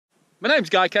My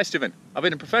name's GuyKesTV. I've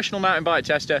been a professional mountain bike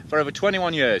tester for over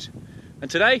 21 years.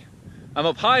 And today, I'm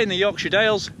up high in the Yorkshire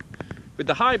Dales with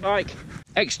the Haibike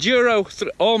Xduro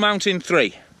ALLMTN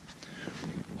 3.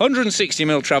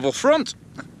 160mm travel front,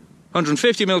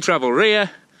 150mm travel rear,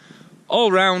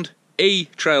 all-round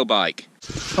e-trail bike.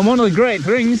 And one of the great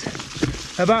things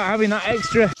about having that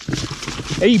extra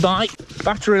e-bike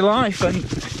battery life and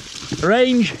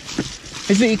range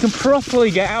is that you can properly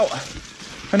get out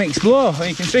and explore. And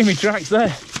you can see my tracks there.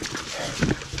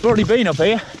 I've already been up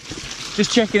here,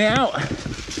 just checking it out.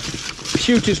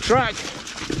 Shooter's track,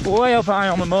 way up high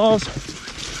on the moors.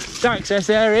 It's access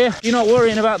area. You're not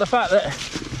worrying about the fact that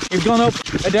you've gone up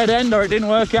a dead end or it didn't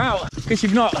work out, because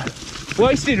you've not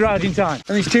wasted riding time.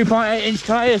 And these 2.8-inch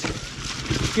tyres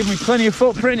give me plenty of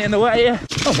footprint in the way here.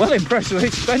 I'm well impressed with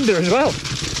this fender as well.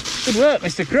 Good work,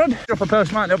 Mr Crud. Dropper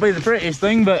post might not be the prettiest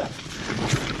thing, but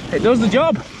it does the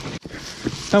job.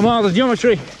 And while the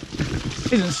geometry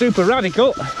isn't super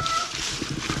radical,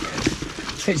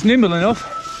 it's nimble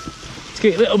enough to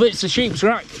get little bits of sheep's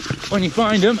rack when you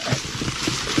find them.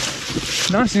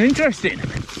 Nice and interesting.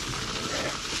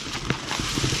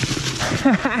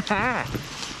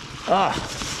 Oh,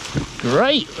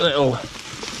 great little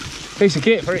piece of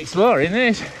kit for exploring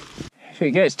this. If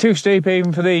it gets too steep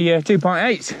even for the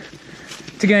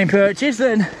 2.8s to gain purchase,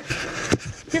 then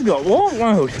you've got walk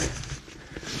mode.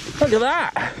 Look at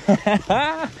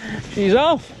that. She's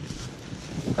off.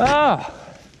 Ah,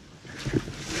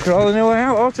 crawling her way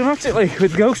out automatically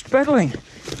with ghost pedaling.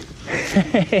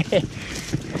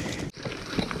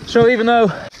 So even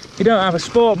though you don't have a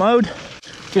sport mode,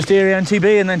 just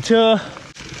ERMTB and then tour,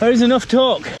 there is enough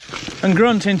torque and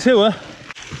grunt in tour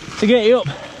to get you up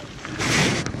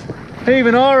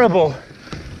even horrible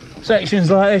sections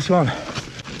like this one.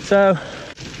 So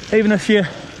even if you're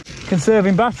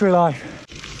conserving battery life,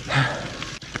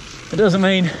 it doesn't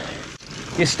mean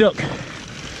you're stuck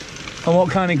on what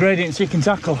kind of gradients you can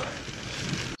tackle.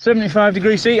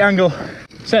 75-degree seat angle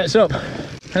sets up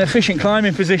an efficient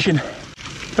climbing position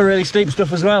for really steep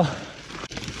stuff as well.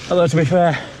 Although to be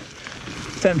fair,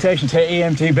 temptation to hit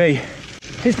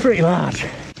EMTB is pretty large.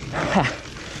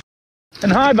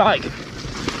 And Haibike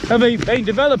have been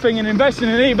developing and investing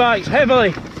in e-bikes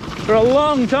heavily for a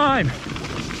long time,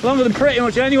 longer than pretty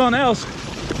much anyone else.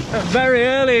 Very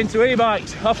early into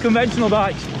e-bikes, off conventional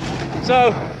bikes.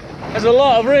 So there's a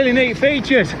lot of really neat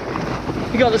features.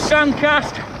 You've got the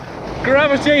sandcast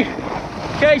gravity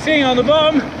casing on the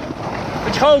bottom,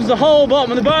 which holds the whole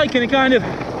bottom of the bike in a kind of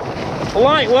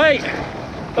lightweight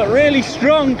but really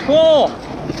strong claw.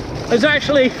 There's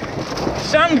actually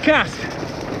sandcast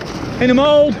in a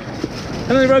mould, and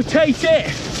then they rotate it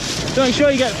to make sure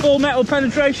you get full metal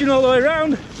penetration all the way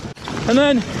around, and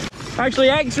then actually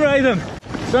x-ray them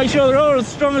to make sure they're all as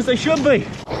strong as they should be.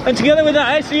 And together with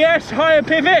that SES higher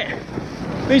pivot,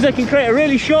 means they can create a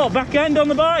really short back end on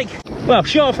the bike. Well,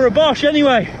 short for a Bosch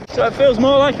anyway, so it feels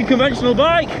more like a conventional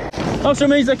bike. Also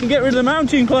means they can get rid of the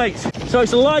mounting plates, so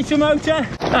it's a lighter motor.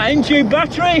 That in-tube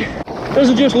battery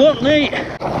doesn't just look neat,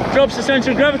 drops the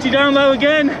centre of gravity down low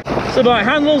again, so the bike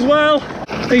handles well.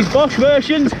 These Bosch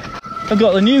versions have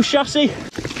got the new chassis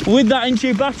with that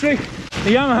in-tube battery.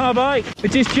 The Yamaha bike,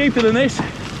 which is cheaper than this,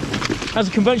 has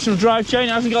a conventional drive chain.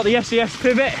 It hasn't got the SES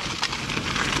pivot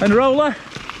and roller,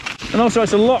 and also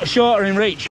it's a lot shorter in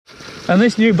reach. And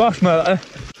this new Bosch motor,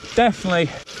 definitely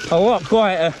a lot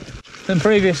quieter than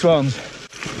previous ones,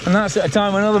 and that's at a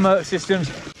time when other motor systems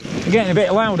are getting a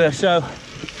bit louder. So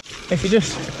if you're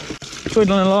just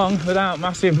twiddling along without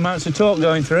massive amounts of torque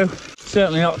going through,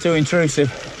 certainly not too intrusive.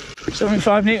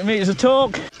 75 Nm of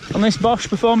torque on this Bosch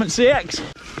Performance CX,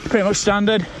 pretty much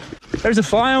standard. There's a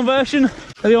fly-on version of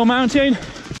the ALLMTN.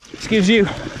 This gives you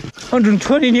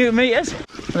 120 Nm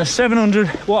and a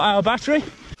 700 watt-hour battery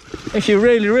if you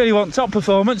really want top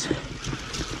performance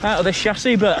out of this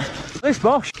chassis. But this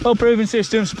Bosch well-proven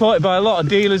system, supported by a lot of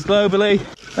dealers globally.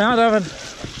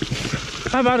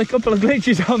 I've had a couple of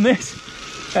glitches on this.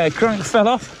 Crank fell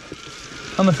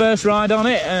off on the first ride on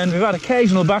it, and we've had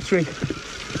occasional battery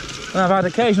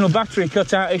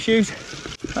cutout issues.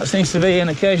 That seems to be an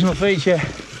occasional feature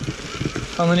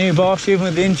on the new Bosch, even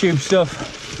with the in-tube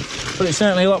stuff, but it's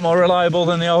certainly a lot more reliable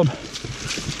than the old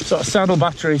sort of saddle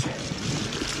batteries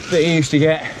that you used to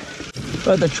get.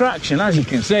 But the traction, as you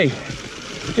can see,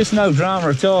 just no drama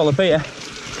at all up here.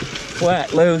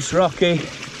 Wet, loose, rocky,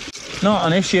 not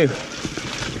an issue.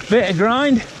 Bit of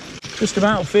grind, just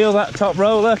about feel that top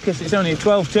roller because it's only a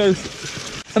 12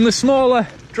 tooth, and the smaller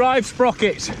drive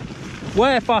sprockets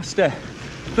wear faster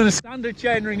than a standard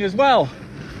chainring as well.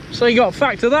 So you got to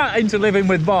factor that into living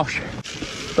with Bosch.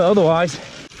 But otherwise,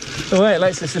 the way it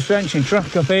lets the suspension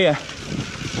track up here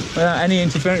without any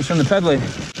interference from the pedalling.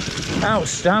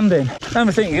 Outstanding. I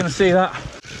don't think you're going to see that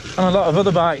on a lot of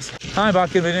other bikes. Haibike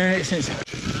have been doing it since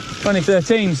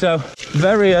 2013, so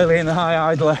very early in the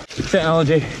high idler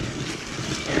technology.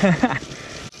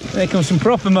 There comes some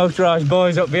proper motorised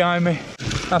boys up behind me.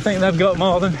 I think they've got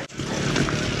more than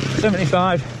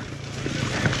 75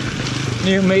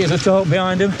 Newton meters of torque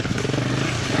behind them.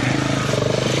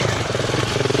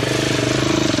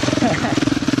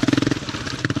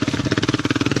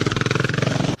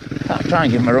 I'll try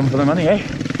and give them a run for the money, eh?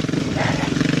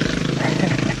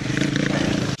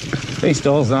 These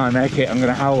stalls that I make it, I'm going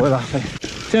to howl with laughing.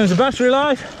 In terms of battery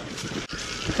life,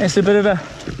 it's a bit of a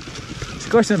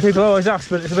question that people always ask,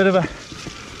 but it's a bit of a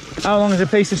how long is a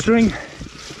piece of string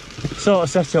sort of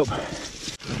setup.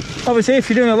 Obviously, if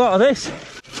you're doing a lot of this,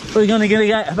 we're going to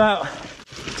get about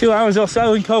 2 hours or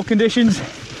so in cold conditions.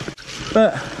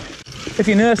 But if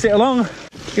you nurse it along,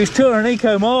 use Tour and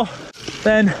Eco more,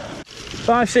 then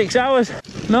 5-6 hours,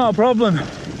 not a problem.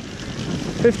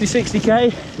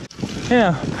 50-60k,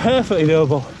 yeah, perfectly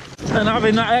doable. And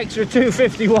having that extra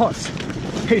 250 watts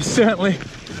is certainly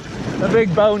a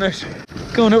big bonus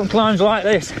going up climbs like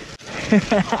this.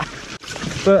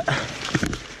 But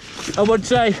I would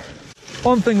say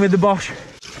one thing with the Bosch,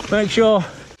 make sure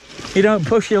you don't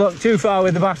push your luck too far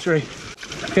with the battery,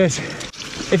 because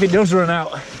if it does run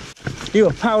out, you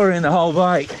are powering the whole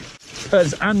bike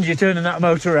and you're turning that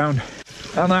motor around,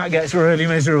 and that gets really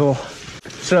miserable.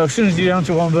 So as soon as you're down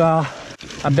to 1 bar,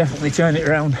 I'd definitely turn it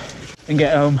around and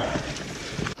get home.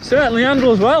 Certainly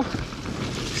handles well.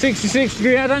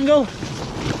 66-degree head angle,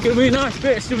 give me a nice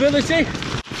bit of stability,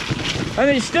 and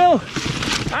it's still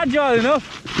agile enough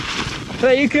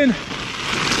that you can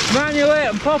manual it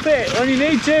and pop it when you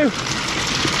need to,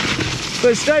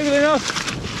 but stable enough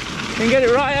you can get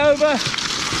it right over.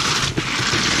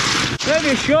 Maybe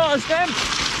a shorter stem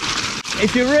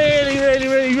if you're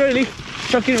really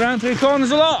chucking it around through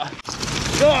corners a lot.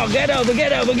 Oh, get over,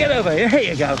 there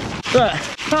you go. But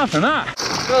apart from that,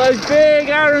 got those big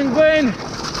Aaron Gwyn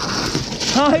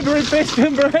hybrid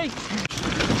piston brakes,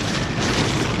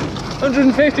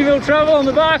 150mm travel on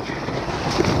the back,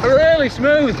 really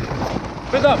smooth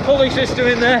with that pulley system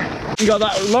in there. You got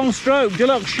that long stroke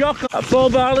deluxe shock, that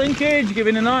 4-bar linkage,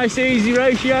 giving a nice easy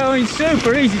ratio, and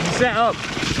super easy to set up.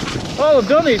 All I've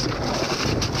done is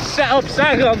set up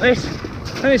sag on this,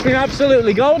 and it's been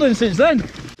absolutely golden since then.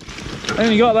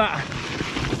 And you got that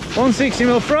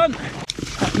 160mm front,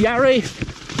 that Yarry,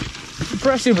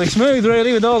 impressively smooth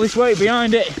really with all this weight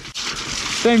behind it.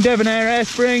 Same Debonair air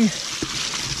spring,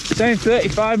 same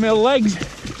 35mm legs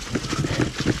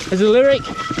as a Lyric.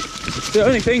 The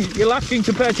only thing you're lacking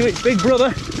compared to its big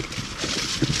brother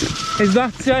is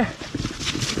that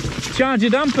charger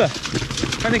damper,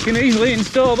 and you can easily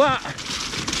install that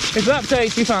if that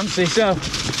takes your fancy. So I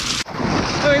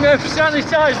think they've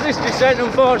sanitised this descent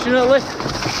unfortunately,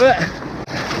 but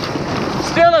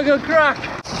still a good crack,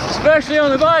 especially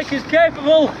on a bike as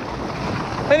capable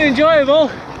and enjoyable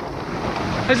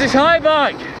as this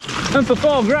Haibike. And for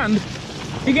 £4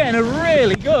 you're getting a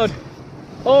really good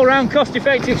all-round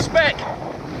cost-effective spec.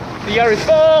 The Yarry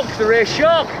fork, the rear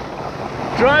shock,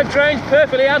 drivetrain's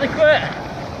perfectly adequate.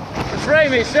 The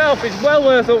frame itself is well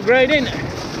worth upgrading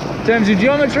in terms of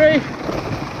geometry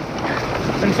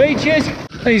and features.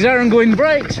 These Aaron Gwyn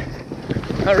brakes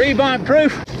are rebite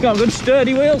proof, got a good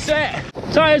sturdy wheel set.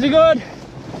 Tyres are good,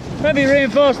 maybe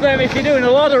reinforce them if you're doing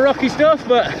a lot of rocky stuff,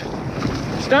 but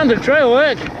standard trail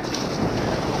work.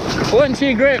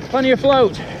 Plenty of grip, plenty of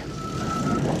float.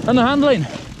 And the handling,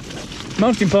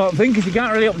 most important thing, because you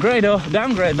can't really upgrade or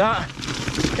downgrade that,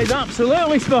 is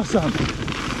absolutely spot on.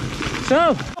 So,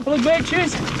 a couple of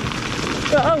bitches,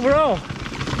 but overall,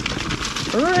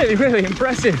 really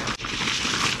impressive.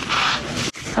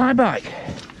 Haibike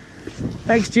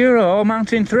Xduro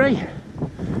ALLMTN 3,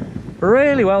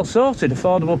 really well sorted,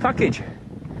 affordable package.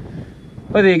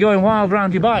 Whether you're going wild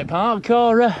round your bike park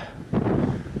or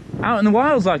out in the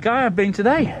wilds like I have been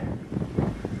today.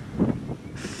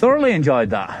 Thoroughly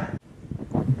enjoyed that.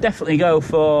 Definitely go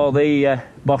for the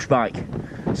Bosch bike,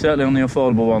 certainly on the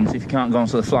affordable ones if you can't go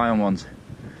onto the fly-on ones,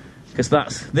 because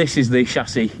this is the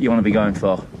chassis you want to be going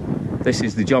for. This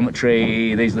is the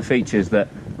geometry, these are the features that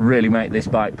really make this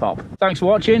bike pop. Thanks for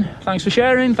watching, thanks for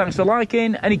sharing, thanks for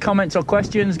liking. Any comments or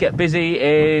questions, get busy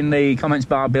in the comments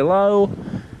bar below.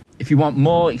 If you want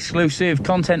more exclusive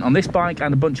content on this bike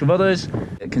and a bunch of others,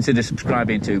 consider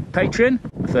subscribing to Patreon.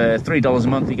 For $3 a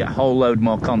month, you get a whole load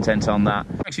more content on that.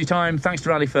 Thanks for your time, thanks to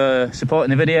Rally for supporting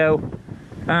the video,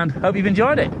 and hope you've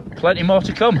enjoyed it. Plenty more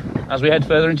to come as we head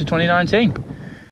further into 2019.